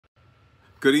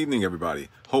Good evening, everybody.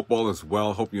 Hope all is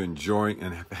well. Hope you're enjoying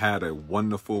and have had a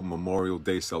wonderful Memorial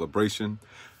Day celebration.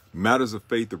 Matters of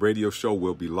Faith, the radio show,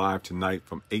 will be live tonight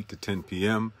from 8 to 10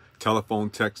 p.m. Telephone,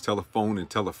 text, telephone, and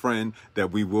tell a friend that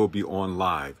we will be on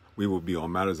live. We will be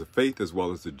on Matters of Faith as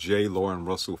well as the J. Lauren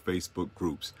Russell Facebook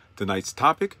groups. Tonight's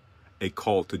topic, a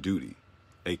call to duty.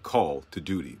 A call to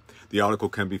duty. The article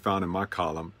can be found in my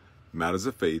column, Matters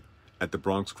of Faith, at the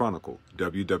Bronx Chronicle,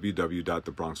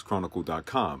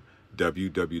 www.thebronxchronicle.com.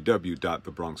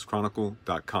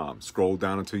 www.thebronxchronicle.com. Scroll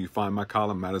down until you find my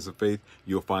column, Matters of Faith.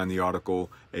 You'll find the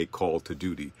article, A Call to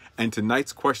Duty. And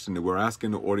tonight's question that we're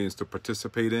asking the audience to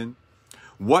participate in,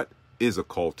 what is a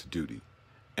call to duty?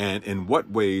 And in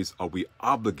what ways are we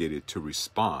obligated to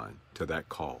respond to that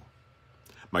call?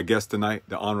 My guest tonight,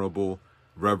 the Honorable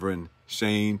Reverend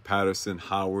Shaywne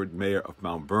Paterson-Howard, Mayor of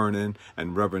Mount Vernon,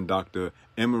 and Reverend Dr.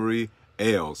 Emory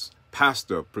Ailes,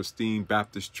 pastor of Pristine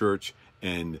Baptist Church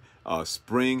in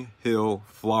Spring Hill,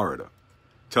 Florida.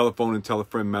 Telephone and tell a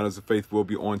friend. Matters of Faith will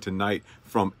be on tonight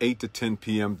from 8 to 10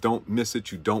 p.m. Don't miss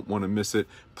it. You don't want to miss it.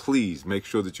 Please make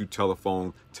sure that you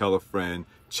telephone, tell a friend,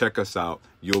 check us out.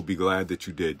 You'll be glad that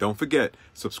you did. Don't forget,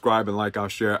 subscribe and like,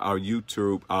 share our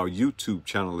YouTube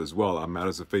channel as well, our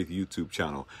Matters of Faith YouTube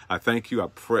channel. I thank you. I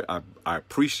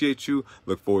appreciate you.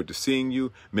 Look forward to seeing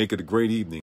you. Make it a great evening.